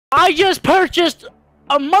I just purchased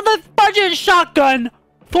a motherfucking shotgun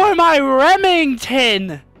for my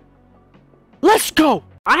Remington. Let's go.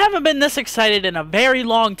 I haven't been this excited in a very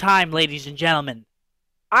long time, ladies and gentlemen.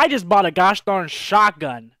 I just bought a gosh darn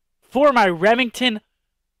shotgun for my Remington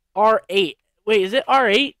R8. Wait, is it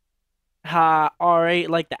R8? R8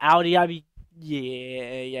 like the Audi. I mean,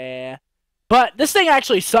 yeah. But this thing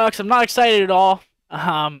actually sucks. I'm not excited at all.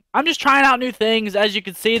 I'm just trying out new things. As you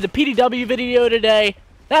can see, the PDW video today,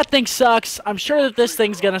 that thing sucks. I'm sure that this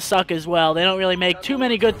thing's gonna suck as well. They don't really make too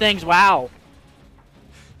many good things. Wow.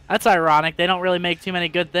 That's ironic. They don't really make too many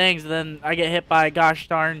good things, and then I get hit by a gosh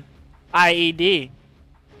darn IED.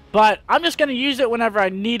 But I'm just gonna use it whenever I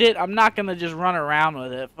need it. I'm not gonna just run around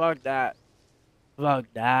with it. Fuck that. Fuck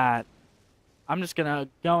that. I'm just gonna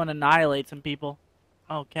go and annihilate some people.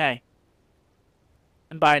 Okay.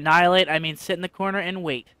 And by annihilate, I mean sit in the corner and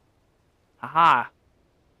wait. Haha.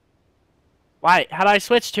 Why? How do I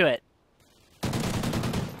switch to it?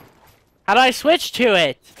 How do I switch to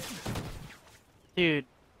it? Dude.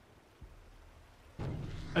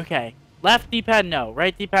 Okay. Left D-pad, no.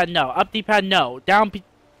 Right D-pad, no. Up D-pad, no. Down P...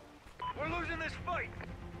 We're losing this fight.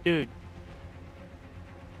 Dude.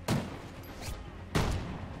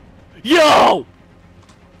 Yo!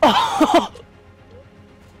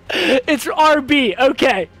 It's RB.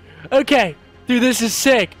 Okay. Okay. Dude, this is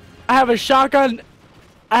sick. I have a shotgun.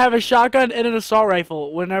 I have a shotgun and an assault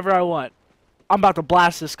rifle whenever I want. I'm about to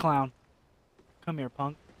blast this clown. Come here,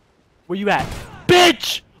 punk. Where you at?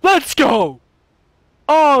 Bitch! Let's go!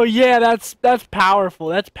 Oh yeah, that's powerful.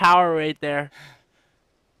 That's power right there.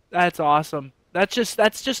 That's awesome. That's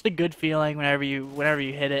just a good feeling whenever you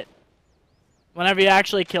hit it. Whenever you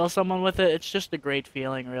actually kill someone with it, it's just a great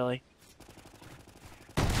feeling, really.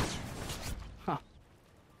 Huh.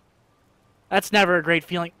 That's never a great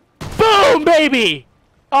feeling. Boom, baby!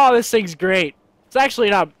 Oh, this thing's great. It's actually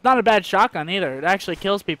not a bad shotgun either. It actually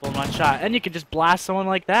kills people in one shot. And you can just blast someone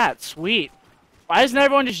like that. Sweet. Why doesn't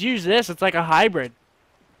everyone just use this? It's like a hybrid.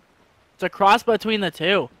 It's a cross between the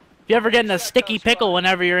two. If you ever get in a sticky pickle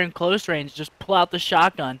whenever you're in close range, just pull out the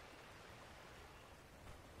shotgun.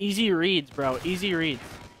 Easy reads, bro. Easy reads.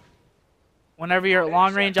 Whenever you're at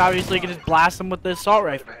long range, obviously you can just blast them with the assault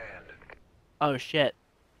rifle. Oh, shit.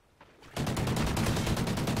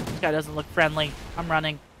 This guy doesn't look friendly. I'm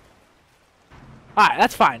running. Alright,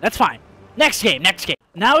 that's fine. That's fine. Next game. Next game.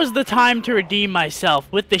 Now is the time to redeem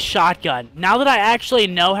myself with the shotgun. Now that I actually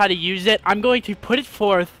know how to use it, I'm going to put it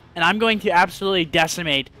forth, and I'm going to absolutely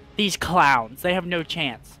decimate these clowns. They have no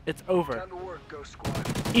chance. It's over.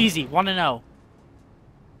 Easy. 1-0.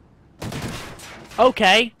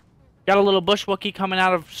 Okay. Got a little bush wookie coming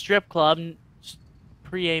out of strip club and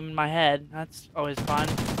pre-aim in my head. That's always fun.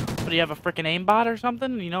 But do you have a freaking aimbot or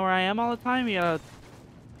something? You know where I am all the time? You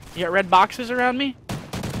got red boxes around me?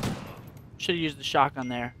 Should have used the shotgun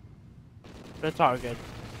there. But it's all good.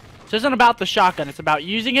 This isn't about the shotgun. It's about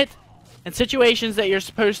using it in situations that you're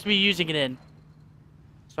supposed to be using it in.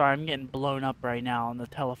 Sorry, I'm getting blown up right now on the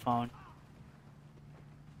telephone.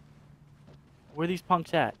 Where are these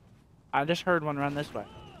punks at? I just heard one run this way.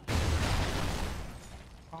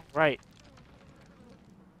 All right.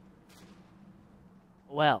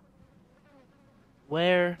 Well.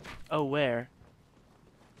 Where? Oh, where?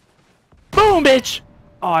 Boom, bitch!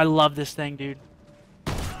 Oh, I love this thing, dude.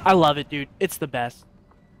 I love it, dude. It's the best.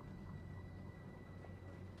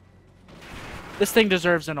 This thing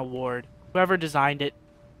deserves an award. Whoever designed it.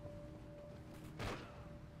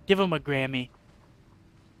 Give him a Grammy.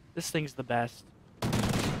 This thing's the best.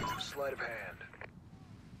 Sleight of hand.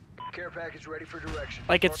 Care package ready for direction.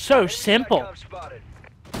 Like, it's so simple.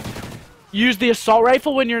 Use the assault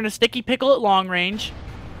rifle when you're in a sticky pickle at long range.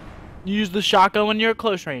 Use the shotgun when you're at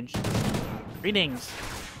close range. Greetings.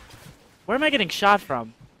 Where am I getting shot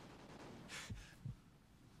from?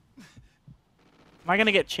 Am I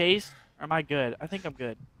gonna get chased? Or am I good? I think I'm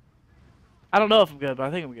good. I don't know if I'm good, but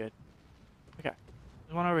I think I'm good. Okay.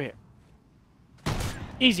 There's one over here.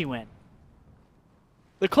 Easy win.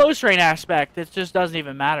 The close range aspect, it just doesn't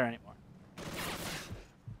even matter anymore.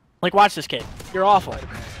 Like, watch this kid. You're awful.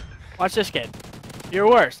 Watch this kid. You're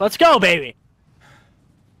worse. Let's go, baby.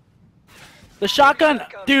 The shotgun,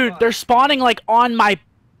 dude, they're spawning like on my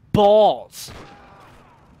balls.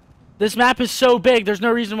 This map is so big, there's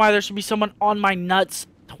no reason why there should be someone on my nuts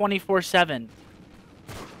 24/7.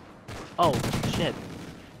 Oh, shit.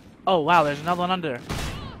 Oh, wow, there's another one under there.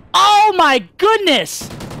 Oh my goodness!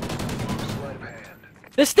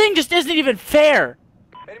 This thing just isn't even fair.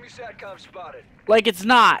 Enemy SATCOM spotted. Like, it's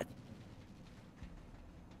not.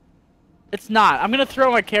 It's not. I'm gonna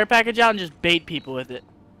throw my care package out and just bait people with it.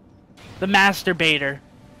 The master baiter.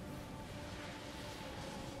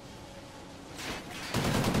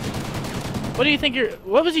 What do you think you're...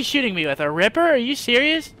 What was he shooting me with? A ripper? Are you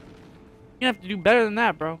serious? You're gonna have to do better than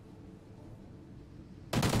that, bro.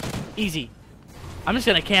 Easy. I'm just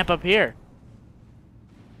gonna camp up here.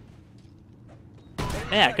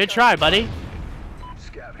 Yeah, good try, buddy.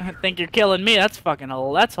 I think you're killing me. That's fucking...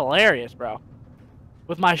 That's hilarious, bro.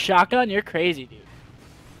 With my shotgun, you're crazy, dude.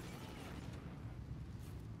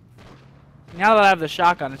 Now that I have the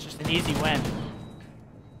shotgun, it's just an easy win.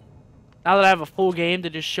 Now that I have a full game to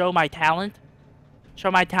just show my talent,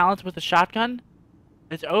 with the shotgun,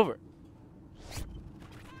 it's over.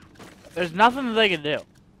 There's nothing that they can do.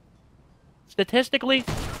 Statistically,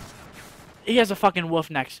 he has a fucking wolf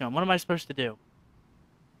next to him. What am I supposed to do?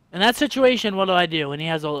 In that situation, what do I do when he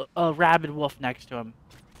has a rabid wolf next to him?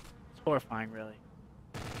 It's horrifying, really.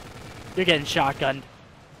 You're getting shotgunned.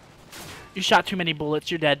 You shot too many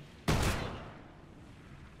bullets, you're dead.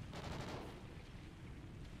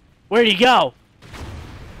 Where'd he go?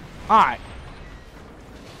 Alright.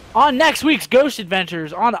 On next week's Ghost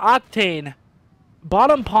Adventures on Octane,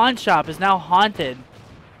 Bottom Pawn Shop is now haunted.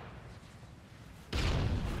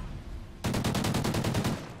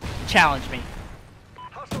 Challenge me.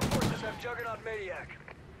 Hostile forces have Juggernaut Maniac.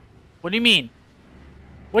 What do you mean?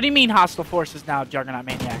 What do you mean hostile forces now Juggernaut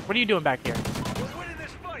Maniac? What are you doing back here? We're winning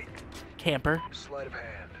this fight. Camper. Sleight of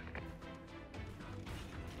hand.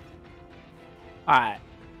 Alright.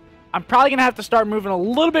 I'm probably going to have to start moving a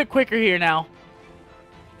little bit quicker here now.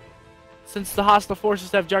 Since the hostile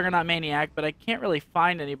forces have Juggernaut Maniac, but I can't really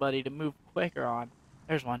find anybody to move quicker on.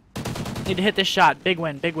 There's one. Need to hit this shot. Big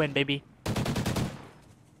win, baby.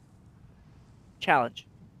 Challenge.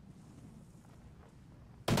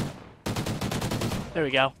 There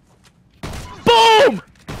we go. Boom!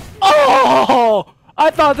 Oh! I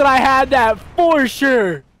thought that I had that for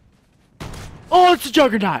sure. Oh, it's a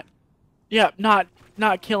Juggernaut. Yep, not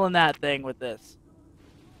killing that thing with this.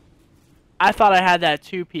 I thought I had that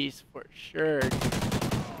two-piece for sure.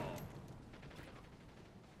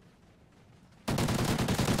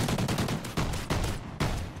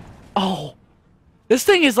 Oh. This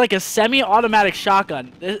thing is like a semi-automatic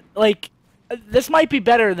shotgun. This might be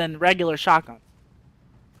better than regular shotguns.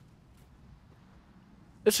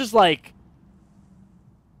 This is like...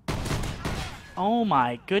 Oh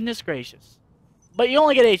my goodness gracious. But you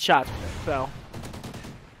only get 8 shots with it, so...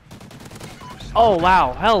 Oh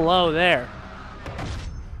wow, hello there.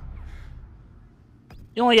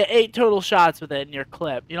 You only get 8 total shots with it in your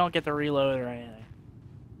clip. You don't get to reload or anything.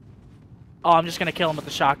 Oh, I'm just gonna kill him with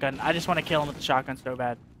the shotgun. I just want to kill him with the shotgun so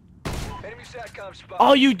bad. Enemy SATCOM spot.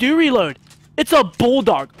 Oh, you do reload. It's a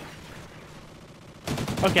Bulldog.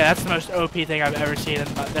 Okay, that's the most OP thing I've ever seen in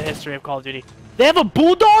the history of Call of Duty. They have a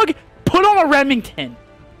Bulldog? Put on a Remington.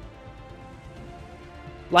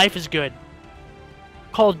 Life is good.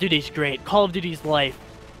 Call of Duty's great. Call of Duty's life.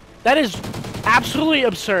 That is absolutely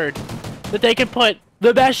absurd that they can put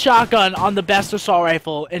the best shotgun on the best assault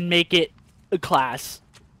rifle and make it a class.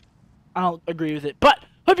 I don't agree with it. But,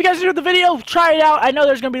 hope you guys enjoyed the video. Try it out. I know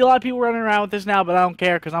there's going to be a lot of people running around with this now, but I don't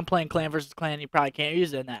care because I'm playing clan versus clan. You probably can't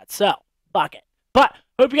use it in that. So, fuck it. But,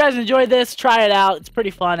 hope you guys enjoyed this. Try it out. It's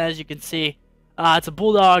pretty fun, as you can see. It's a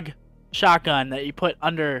Bulldog shotgun that you put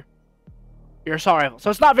under your assault rifle. So,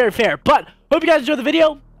 it's not very fair. But, hope you guys enjoyed the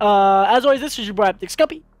video. As always, this is your boy,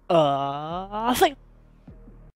 Scumpy. See ya.